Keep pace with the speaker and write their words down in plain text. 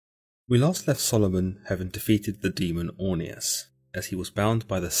We last left Solomon having defeated the demon Orneus, as he was bound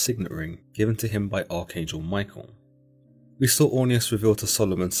by the signet ring given to him by Archangel Michael. We saw Orneus reveal to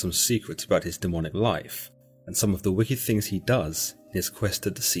Solomon some secrets about his demonic life, and some of the wicked things he does in his quest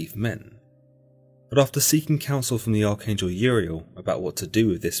to deceive men. But after seeking counsel from the Archangel Uriel about what to do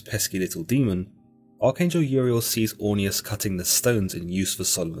with this pesky little demon, Archangel Uriel sees Orneus cutting the stones in use for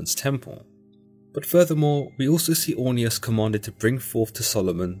Solomon's temple. But furthermore, we also see Orneus commanded to bring forth to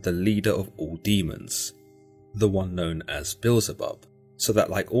Solomon the leader of all demons, the one known as Beelzebub, so that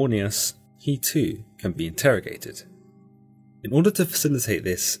like Orneus, he too can be interrogated. In order to facilitate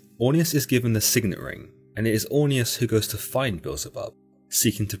this, Orneus is given the signet ring, and it is Orneus who goes to find Beelzebub,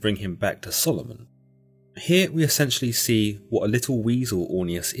 seeking to bring him back to Solomon. Here we essentially see what a little weasel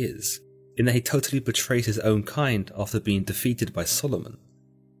Orneus is, in that he totally betrays his own kind after being defeated by Solomon.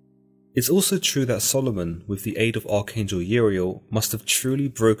 It's also true that Solomon, with the aid of Archangel Uriel, must have truly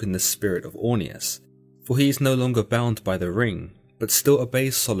broken the spirit of Orneus, for he is no longer bound by the ring, but still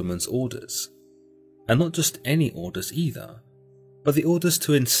obeys Solomon's orders. And not just any orders either, but the orders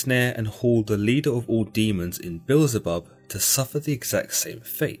to ensnare and haul the leader of all demons in Beelzebub to suffer the exact same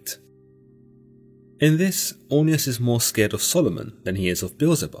fate. In this, Orneus is more scared of Solomon than he is of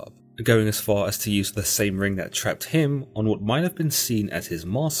Beelzebub, going as far as to use the same ring that trapped him on what might have been seen as his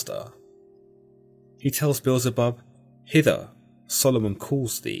master. He tells Beelzebub, "Hither, Solomon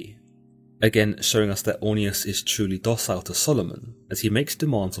calls thee," again showing us that Orneus is truly docile to Solomon as he makes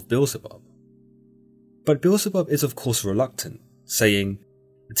demands of Beelzebub. But Beelzebub is of course reluctant, saying,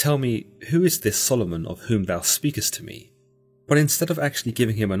 "Tell me, who is this Solomon of whom thou speakest to me?" But instead of actually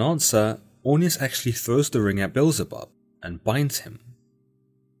giving him an answer, Orneus actually throws the ring at Beelzebub and binds him.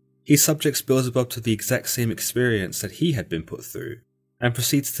 He subjects Beelzebub to the exact same experience that he had been put through, and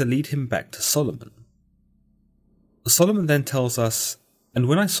proceeds to lead him back to Solomon. Solomon then tells us, "And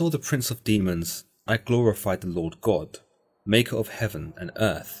when I saw the prince of demons, I glorified the Lord God, maker of heaven and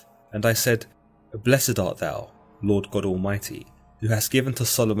earth, and I said, Blessed art thou, Lord God Almighty, who hast given to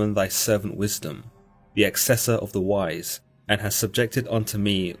Solomon thy servant wisdom, the accessor of the wise, and has subjected unto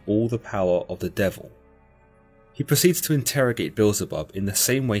me all the power of the devil." He proceeds to interrogate Beelzebub in the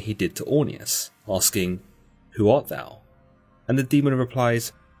same way he did to Orneus, asking, "Who art thou?" And the demon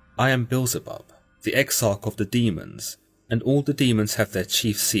replies, "I am Beelzebub, the exarch of the demons, and all the demons have their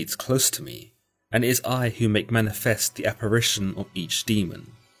chief seats close to me, and it is I who make manifest the apparition of each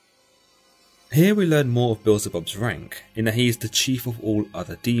demon." Here we learn more of Beelzebub's rank, in that he is the chief of all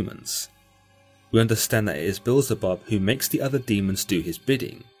other demons. We understand that it is Beelzebub who makes the other demons do his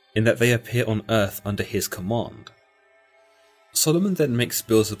bidding, in that they appear on earth under his command. Solomon then makes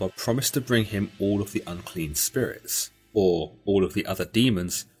Beelzebub promise to bring him all of the unclean spirits, or all of the other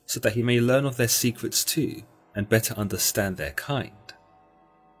demons, so that he may learn of their secrets too, and better understand their kind.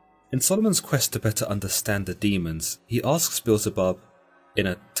 In Solomon's quest to better understand the demons, he asks Beelzebub, in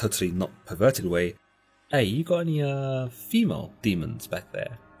a totally not perverted way, "Hey, you got any female demons back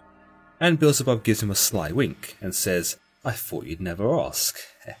there?" And Beelzebub gives him a sly wink and says, "I thought you'd never ask."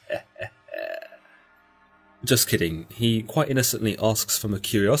 Just kidding, he quite innocently asks from a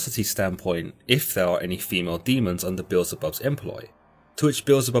curiosity standpoint if there are any female demons under Beelzebub's employ, to which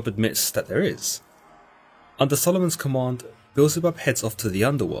Beelzebub admits that there is. Under Solomon's command, Beelzebub heads off to the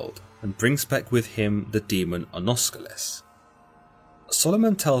underworld and brings back with him the demon Onoskelis.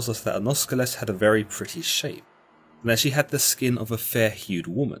 Solomon tells us that Onoskelis had a very pretty shape, and that she had the skin of a fair-hued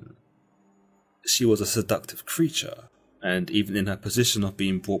woman. She was a seductive creature, and even in her position of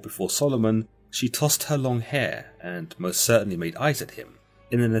being brought before Solomon, she tossed her long hair and most certainly made eyes at him,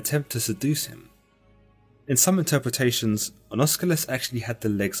 in an attempt to seduce him. In some interpretations, Onoskelis actually had the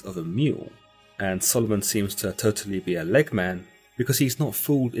legs of a mule, and Solomon seems to totally be a leg man because he's not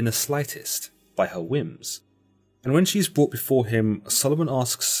fooled in the slightest by her whims. And when she is brought before him, Solomon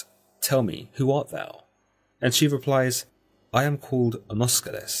asks, "Tell me, who art thou?" And she replies, "I am called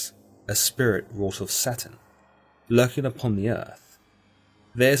Onoskelis, a spirit wrought of Saturn, lurking upon the earth.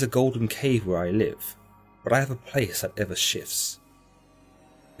 There is a golden cave where I live, but I have a place that ever shifts."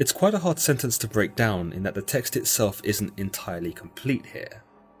 It's quite a hard sentence to break down in that the text itself isn't entirely complete here.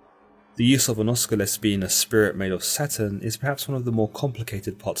 The use of Onoskelis being a spirit made of Saturn is perhaps one of the more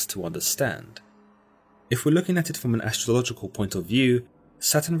complicated parts to understand. If we're looking at it from an astrological point of view,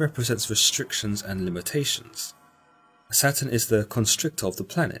 Saturn represents restrictions and limitations. Saturn is the constrictor of the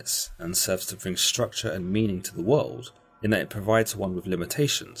planets and serves to bring structure and meaning to the world, in that it provides one with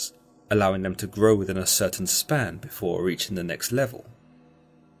limitations, allowing them to grow within a certain span before reaching the next level.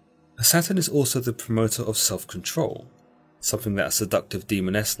 Saturn is also the promoter of self-control, something that a seductive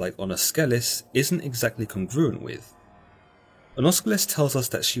demoness like Onoskelis isn't exactly congruent with. Onoskelis tells us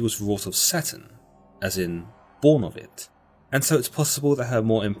that she was wrought of Saturn, as in, born of it, and so it's possible that her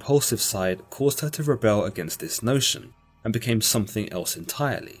more impulsive side caused her to rebel against this notion, and became something else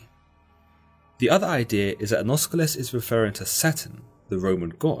entirely. The other idea is that Onoskelis is referring to Saturn, the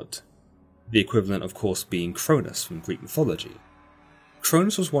Roman god, the equivalent of course being Cronus from Greek mythology.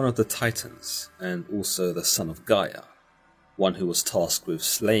 Cronus was one of the Titans, and also the son of Gaia, one who was tasked with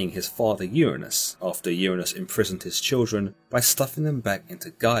slaying his father Uranus after Uranus imprisoned his children by stuffing them back into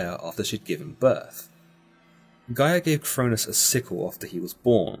Gaia after she'd given birth. Gaia gave Cronus a sickle after he was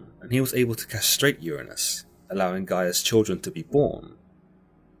born, and he was able to castrate Uranus, allowing Gaia's children to be born.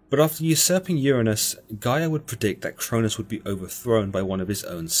 But after usurping Uranus, Gaia would predict that Cronus would be overthrown by one of his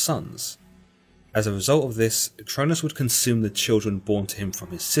own sons. As a result of this, Cronus would consume the children born to him from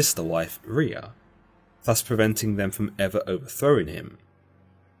his sister wife, Rhea, thus preventing them from ever overthrowing him.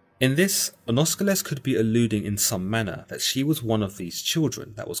 In this, Onoskelis could be alluding in some manner that she was one of these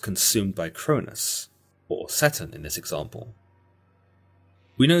children that was consumed by Cronus, or Saturn in this example.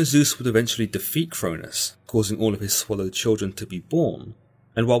 We know Zeus would eventually defeat Cronus, causing all of his swallowed children to be born,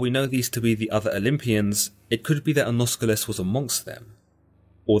 and while we know these to be the other Olympians, it could be that Onoskelis was amongst them,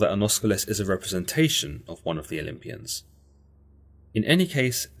 or that Onoskelis is a representation of one of the Olympians. In any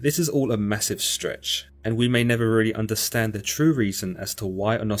case, this is all a massive stretch, and we may never really understand the true reason as to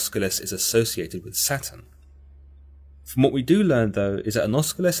why Onoskelis is associated with Saturn. From what we do learn though is that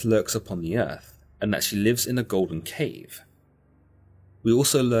Onoskelis lurks upon the earth, and that she lives in a golden cave. We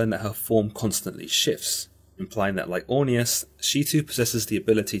also learn that her form constantly shifts, implying that like Orneus, she too possesses the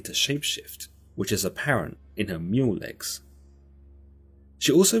ability to shapeshift, which is apparent in her mule legs.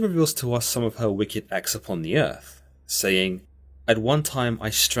 She also reveals to us some of her wicked acts upon the earth, saying, "At one time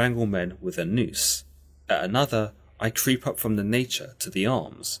I strangle men with a noose, at another I creep up from the nature to the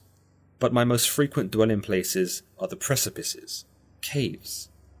arms, but my most frequent dwelling places are the precipices, caves,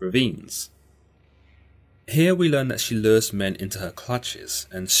 ravines." Here we learn that she lures men into her clutches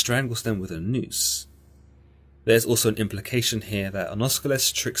and strangles them with a noose. There is also an implication here that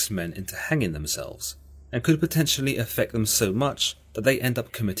Onoskelis tricks men into hanging themselves, and could potentially affect them so much that they end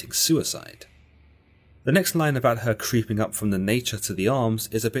up committing suicide. The next line about her creeping up from the nature to the arms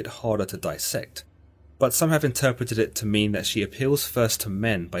is a bit harder to dissect, but some have interpreted it to mean that she appeals first to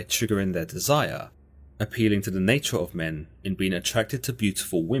men by triggering their desire, appealing to the nature of men in being attracted to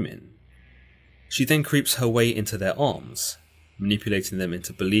beautiful women. She then creeps her way into their arms, manipulating them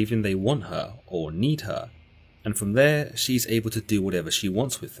into believing they want her or need her, and from there she's able to do whatever she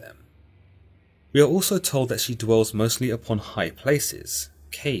wants with them. We are also told that she dwells mostly upon high places,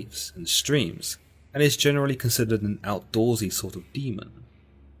 caves and streams, and is generally considered an outdoorsy sort of demon.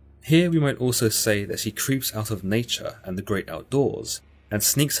 Here we might also say that she creeps out of nature and the great outdoors, and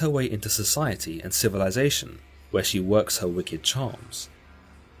sneaks her way into society and civilization, where she works her wicked charms.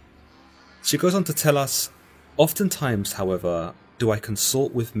 She goes on to tell us, "Oftentimes, however, do I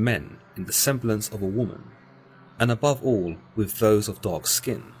consort with men in the semblance of a woman, and above all with those of dark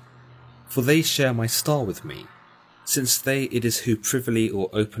skin, for they share my star with me, since they it is who privily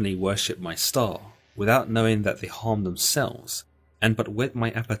or openly worship my star, without knowing that they harm themselves, and but whet my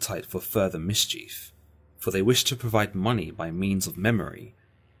appetite for further mischief, for they wish to provide money by means of memory,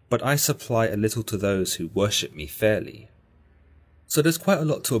 but I supply a little to those who worship me fairly." So there's quite a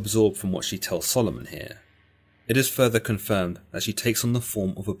lot to absorb from what she tells Solomon here. It is further confirmed that she takes on the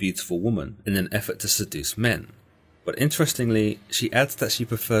form of a beautiful woman in an effort to seduce men, but interestingly, she adds that she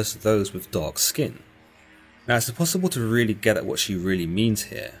prefers those with dark skin. Now it's impossible to really get at what she really means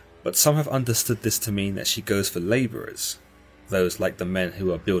here, but some have understood this to mean that she goes for labourers, those like the men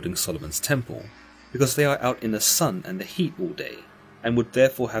who are building Solomon's temple, because they are out in the sun and the heat all day, and would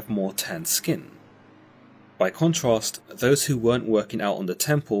therefore have more tanned skin. By contrast, those who weren't working out on the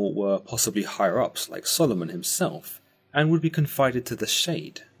temple were possibly higher-ups like Solomon himself, and would be confided to the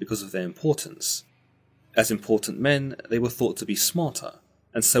shade because of their importance. As important men, they were thought to be smarter,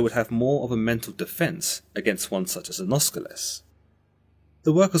 and so would have more of a mental defence against one such as Onoskelis.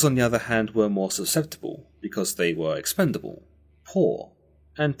 The workers on the other hand were more susceptible, because they were expendable, poor,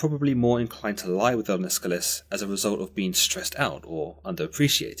 and probably more inclined to lie with Onoskelis as a result of being stressed out or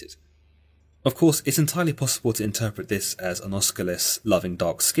underappreciated. Of course, it's entirely possible to interpret this as Onoskelis loving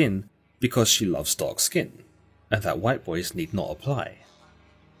dark skin because she loves dark skin, and that white boys need not apply.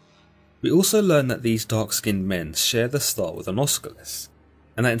 We also learn that these dark-skinned men share the star with Onoskelis,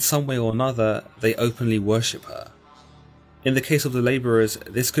 and that in some way or another they openly worship her. In the case of the labourers,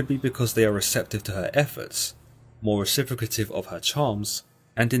 this could be because they are receptive to her efforts, more reciprocative of her charms,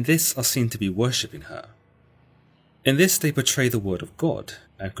 and in this are seen to be worshipping her. In this they portray the word of God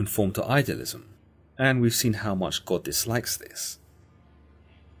and conform to idealism, and we've seen how much God dislikes this.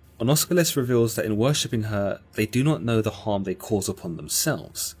 Onoskelis reveals that in worshipping her, they do not know the harm they cause upon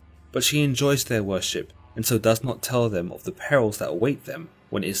themselves, but she enjoys their worship and so does not tell them of the perils that await them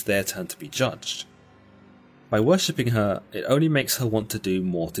when it is their turn to be judged. By worshipping her, it only makes her want to do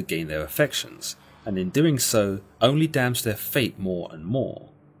more to gain their affections, and in doing so, only damns their fate more and more.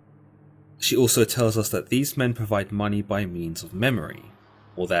 She also tells us that these men provide money by means of memory,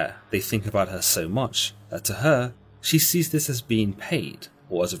 or that they think about her so much that to her, she sees this as being paid,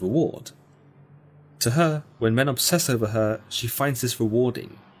 or as a reward. To her, when men obsess over her, she finds this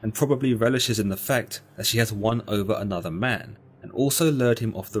rewarding, and probably relishes in the fact that she has won over another man, and also lured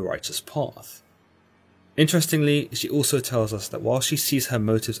him off the righteous path. Interestingly, she also tells us that while she sees her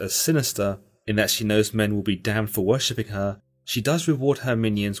motives as sinister, in that she knows men will be damned for worshipping her, she does reward her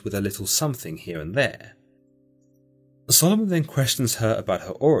minions with a little something here and there. Solomon then questions her about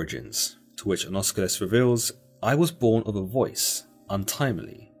her origins, to which Onoskelis reveals, "I was born of a voice,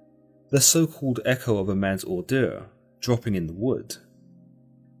 untimely, the so-called echo of a man's ordure, dropping in the wood."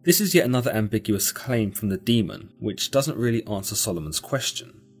 This is yet another ambiguous claim from the demon, which doesn't really answer Solomon's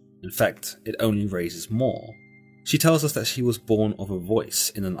question. In fact, it only raises more. She tells us that she was born of a voice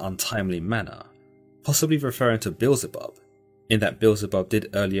in an untimely manner, possibly referring to Beelzebub, in that Beelzebub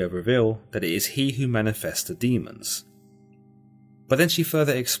did earlier reveal that it is he who manifests the demons. But then she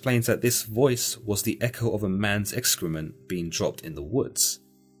further explains that this voice was the echo of a man's excrement being dropped in the woods.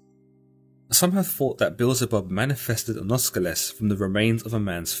 Some have thought that Beelzebub manifested Onoskelis from the remains of a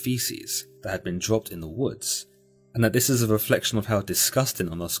man's feces that had been dropped in the woods, and that this is a reflection of how disgusting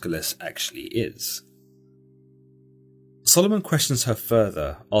Onoskelis actually is. Solomon questions her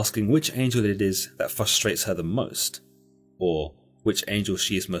further, asking which angel it is that frustrates her the most, or which angel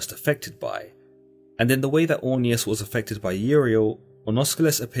she is most affected by, and in the way that Ornius was affected by Uriel,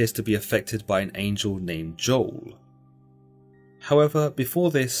 Onoskelis appears to be affected by an angel named Joel. However, before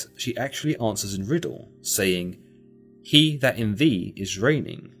this, she actually answers in riddle, saying, "He that in thee is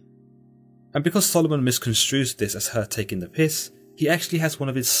reigning." And because Solomon misconstrues this as her taking the piss, he actually has one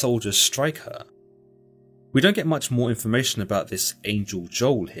of his soldiers strike her. We don't get much more information about this angel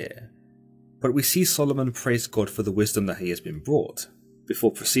Joel here, but we see Solomon praise God for the wisdom that he has been brought,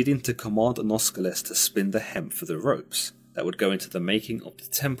 before proceeding to command Onoskelis to spin the hemp for the ropes that would go into the making of the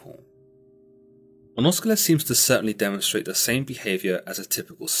temple. Onoskelis seems to certainly demonstrate the same behaviour as a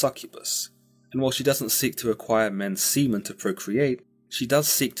typical succubus, and while she doesn't seek to acquire men's semen to procreate, she does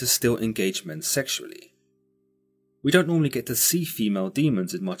seek to still engage men sexually. We don't normally get to see female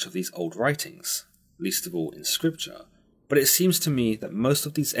demons in much of these old writings, least of all in scripture, but it seems to me that most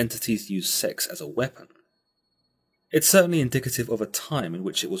of these entities use sex as a weapon. It's certainly indicative of a time in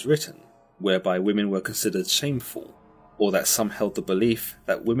which it was written, whereby women were considered shameful, or that some held the belief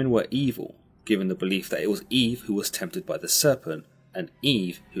that women were evil, given the belief that it was Eve who was tempted by the serpent, and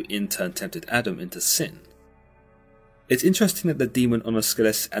Eve who in turn tempted Adam into sin. It's interesting that the demon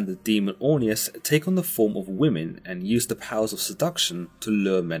Onoskelis and the demon Ornius take on the form of women and use the powers of seduction to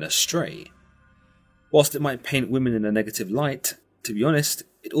lure men astray. Whilst it might paint women in a negative light, to be honest,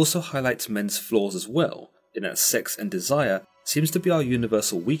 it also highlights men's flaws as well, in that sex and desire seems to be our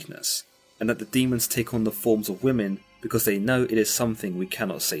universal weakness, and that the demons take on the forms of women because they know it is something we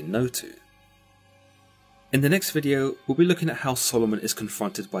cannot say no to. In the next video, we'll be looking at how Solomon is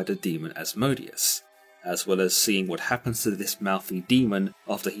confronted by the demon Asmodeus, as well as seeing what happens to this mouthy demon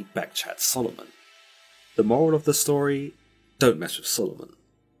after he backchats Solomon. The moral of the story, don't mess with Solomon.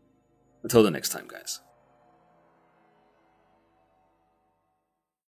 Until the next time, guys.